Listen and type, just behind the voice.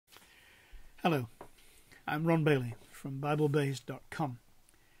Hello, I'm Ron Bailey from BibleBased.com,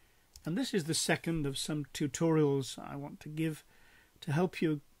 and this is the second of some tutorials I want to give to help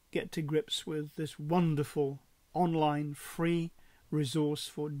you get to grips with this wonderful online free resource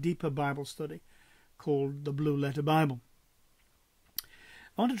for deeper Bible study called the Blue Letter Bible.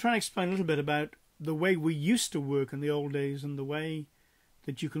 I want to try and explain a little bit about the way we used to work in the old days and the way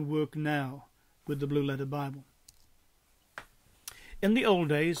that you can work now with the Blue Letter Bible. In the old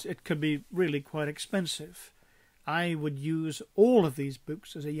days, it could be really quite expensive. I would use all of these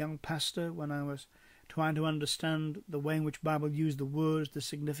books as a young pastor when I was trying to understand the way in which the Bible used the words, the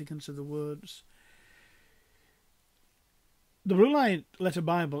significance of the words. The Blue Letter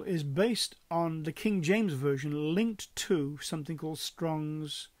Bible is based on the King James Version linked to something called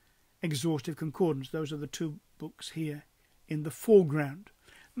Strong's Exhaustive Concordance. Those are the two books here in the foreground.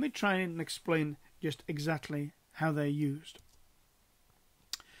 Let me try and explain just exactly how they're used.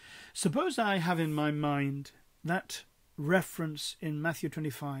 Suppose I have in my mind that reference in Matthew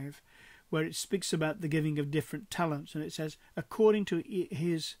 25 where it speaks about the giving of different talents, and it says according to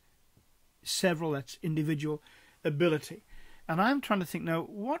his several, that's individual, ability. And I'm trying to think now,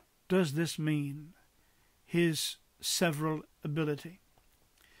 what does this mean, his several ability?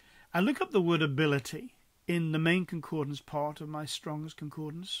 I look up the word ability in the main concordance part of my Strong's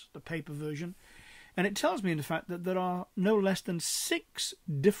Concordance, the paper version, and it tells me, in fact, that there are no less than 6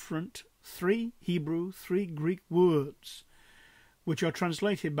 different, 3 Hebrew, 3 Greek words, which are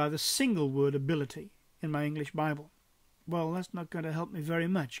translated by the single word ability in my English Bible. Well, that's not going to help me very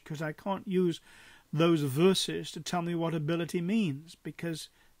much, because I can't use those verses to tell me what ability means, because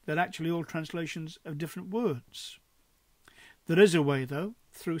they're actually all translations of different words. There is a way, though,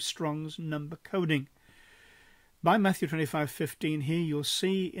 through Strong's number coding. By Matthew 25:15 here, you'll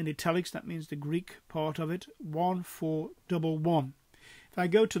see in italics, that means the Greek part of it, 1411. If I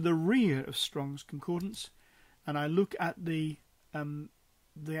go to the rear of Strong's Concordance and I look at the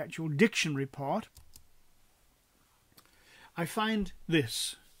actual dictionary part, I find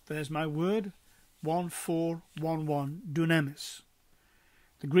this. There's my word, 1411, dunamis.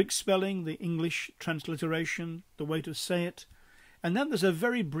 The Greek spelling, the English transliteration, the way to say it, and then there's a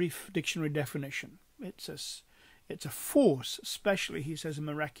very brief dictionary definition. It's a force, especially, he says, a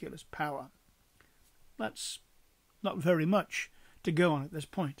miraculous power. That's not very much to go on at this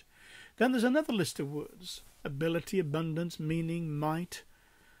point. Then there's another list of words: ability, abundance, meaning, might,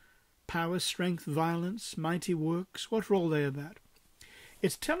 power, strength, violence, mighty works. What are all they about?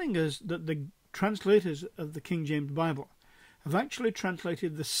 It's telling us that the translators of the King James Bible have actually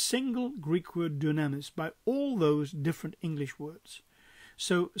translated the single Greek word dunamis by all those different English words.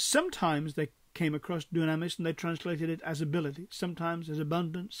 So sometimes they came across dunamis and they translated it as ability, sometimes as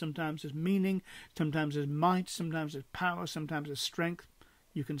abundance, sometimes as meaning, sometimes as might, sometimes as power, sometimes as strength.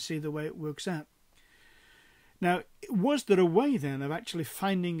 You can see the way it works out. Now, was there a way then of actually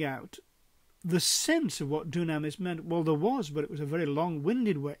finding out the sense of what dunamis meant? Well, there was, but it was a very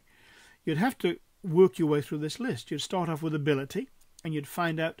long-winded way. You'd have to work your way through this list. You'd start off with ability, and you'd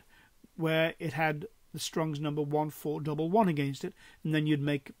find out where it had the Strong's number 1411 against it, and then you'd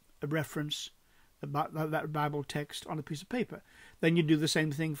make a reference about that Bible text on a piece of paper. Then you'd do the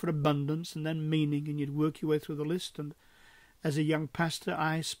same thing for abundance and then meaning, and you'd work your way through the list. And as a young pastor,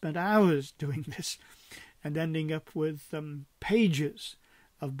 I spent hours doing this and ending up with pages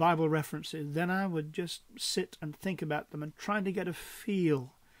of Bible references. Then I would just sit and think about them and try to get a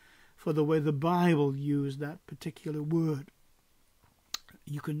feel for the way the Bible used that particular word.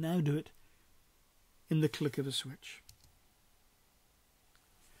 You can now do it in the click of a switch.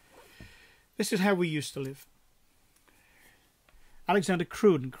 This is how we used to live. Alexander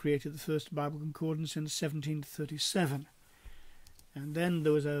Cruden created the first Bible concordance in 1737. And then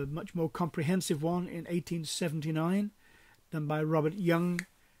there was a much more comprehensive one in 1879, done by Robert Young.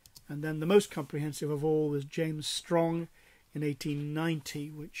 And then the most comprehensive of all was James Strong in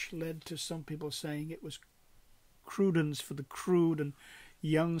 1890, which led to some people saying it was Cruden's for the crude, and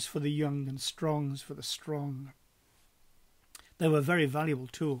Young's for the young, and Strong's for the strong. They were very valuable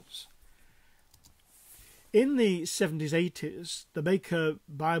tools. In the 70s, 80s, the Baker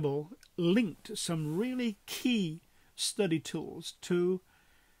Bible linked some really key study tools to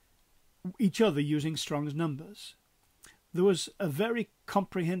each other using Strong's numbers. There was a very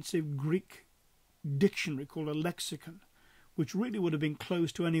comprehensive Greek dictionary called a lexicon, which really would have been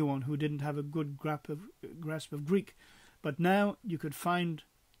closed to anyone who didn't have a good grasp of Greek. But now you could find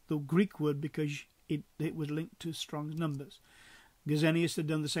the Greek word because it was linked to Strong's numbers. Gesenius had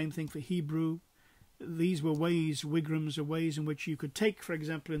done the same thing for Hebrew. These were ways, wigrams, are ways in which you could take, for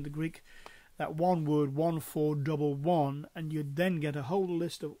example, in the Greek, that one word 1411, and you'd then get a whole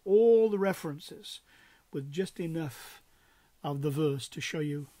list of all the references with just enough of the verse to show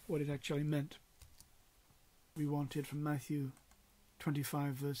you what it actually meant. We wanted from Matthew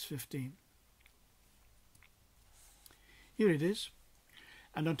 25 verse 15. Here it is.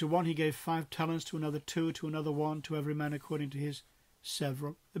 And unto one he gave 5 talents, to another 2, to another 1, to every man according to his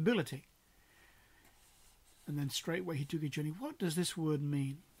several ability. And then straightway he took a journey. What does this word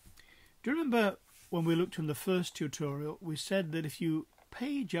mean? Do you remember when we looked in the first tutorial, we said that if you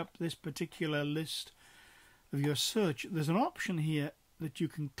page up this particular list of your search, there's an option here that you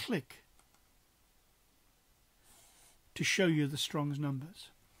can click to show you the Strong's numbers.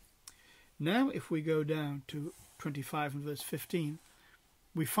 Now if we go down to 25 and verse 15,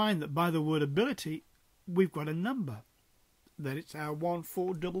 we find that by the word ability we've got a number, that it's our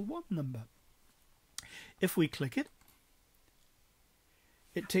 1411 number. If we click it,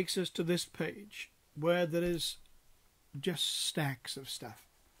 it takes us to this page where there is just stacks of stuff.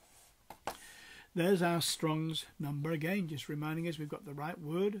 There's our Strong's number again, just reminding us we've got the right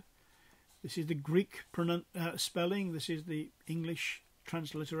word. This is the Greek spelling, this is the English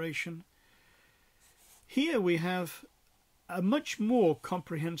transliteration. Here we have a much more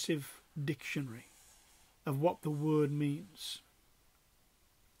comprehensive dictionary of what the word means.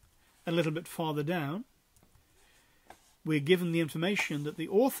 A little bit farther down, we're given the information that the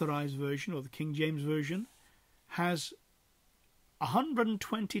Authorized Version, or the King James Version, has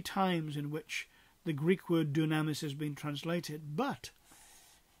 120 times in which the Greek word dunamis has been translated, but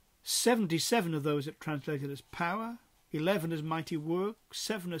 77 of those are translated as power, 11 as mighty work,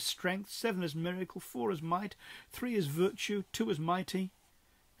 7 as strength, 7 as miracle, 4 as might, 3 as virtue, 2 as mighty,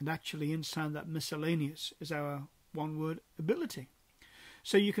 and actually inside that miscellaneous is our one word ability.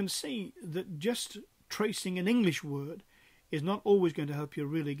 So you can see that just tracing an English word is not always going to help you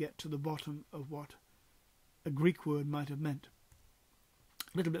really get to the bottom of what a Greek word might have meant.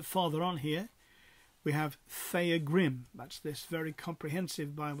 A little bit farther on here we have Theogrim. That's this very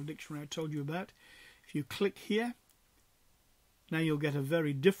comprehensive Bible dictionary I told you about. If you click here, now you'll get a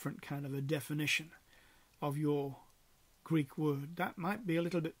very different kind of a definition of your Greek word. That might be a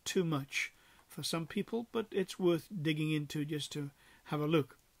little bit too much for some people, but it's worth digging into just to have a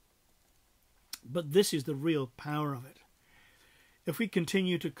look. But this is the real power of it. If we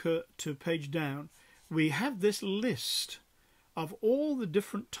continue to page down, we have this list of all the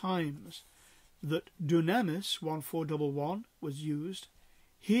different times that dunamis 1411 was used.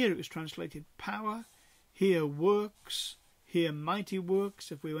 Here it was translated power, here works, here mighty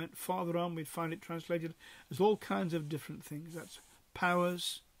works. If we went farther on, we'd find it translated as all kinds of different things. That's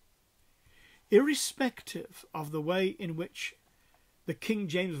powers. Irrespective of the way in which the King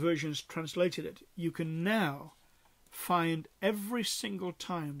James Version's translated it, you can now find every single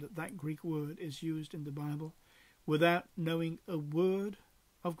time that that Greek word is used in the Bible without knowing a word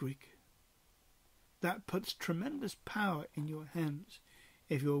of Greek. That puts tremendous power in your hands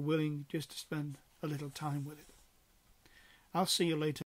if you're willing just to spend a little time with it. I'll see you later.